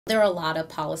There are a lot of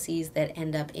policies that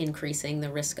end up increasing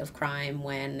the risk of crime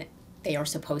when they are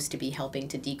supposed to be helping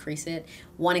to decrease it.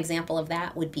 One example of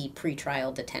that would be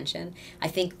pretrial detention. I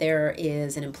think there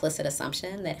is an implicit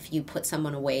assumption that if you put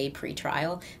someone away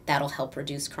pretrial, that'll help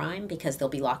reduce crime because they'll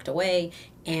be locked away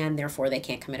and therefore they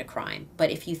can't commit a crime.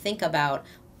 But if you think about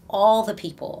all the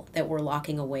people that we're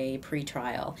locking away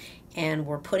pretrial and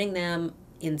we're putting them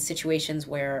in situations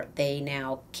where they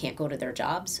now can't go to their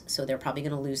jobs, so they're probably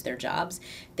going to lose their jobs.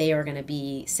 They are going to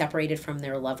be separated from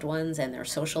their loved ones and their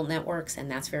social networks, and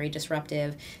that's very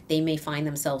disruptive. They may find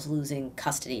themselves losing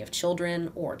custody of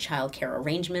children or childcare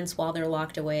arrangements while they're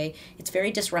locked away. It's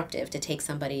very disruptive to take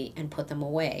somebody and put them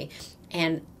away.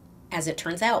 And as it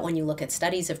turns out, when you look at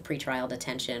studies of pretrial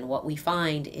detention, what we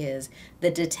find is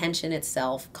the detention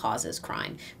itself causes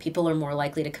crime. People are more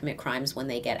likely to commit crimes when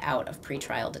they get out of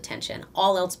pretrial detention,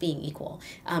 all else being equal,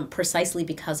 precisely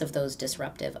because of those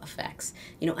disruptive effects.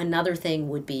 Another thing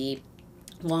would be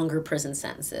longer prison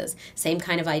sentences. Same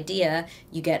kind of idea,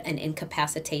 you get an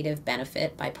incapacitative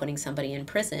benefit by putting somebody in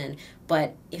prison,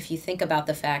 but if you think about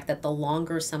the fact that the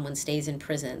longer someone stays in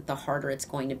prison, the harder it's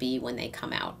going to be when they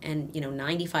come out. And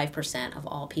 95% of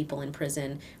all people in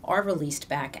prison are released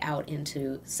back out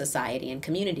into society and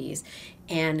communities.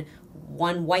 And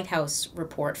one White House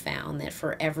report found that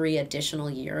for every additional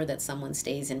year that someone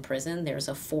stays in prison, there's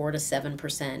a 4 to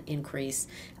 7% increase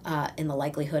in the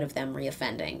likelihood of them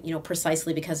reoffending,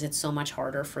 precisely because it's so much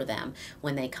harder for them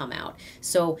when they come out.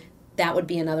 So that would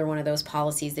be another one of those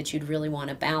policies that you'd really want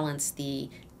to balance the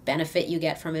benefit you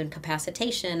get from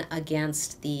incapacitation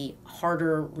against the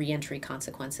harder reentry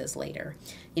consequences later.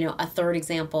 A third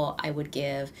example I would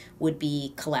give would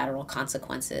be collateral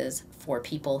consequences for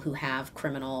people who have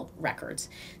criminal records.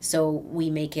 So we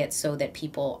make it so that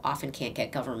people often can't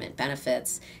get government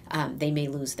benefits. They may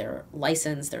lose their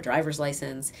license, their driver's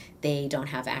license. They don't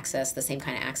have access, the same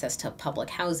kind of access to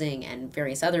public housing and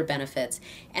various other benefits.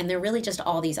 And they're really just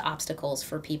all these obstacles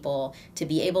for people to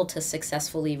be able to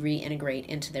successfully reintegrate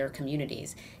into their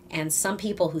communities. And some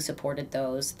people who supported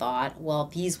those thought, well,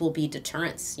 these will be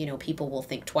deterrents. People will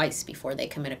think twice before they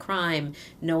commit a crime,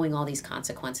 knowing all these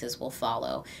consequences will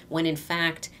follow. When in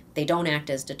fact, they don't act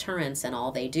as deterrents, and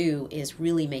all they do is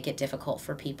really make it difficult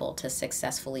for people to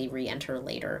successfully re-enter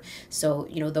later. So,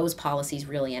 those policies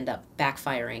really end up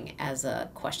backfiring as a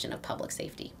question of public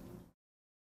safety.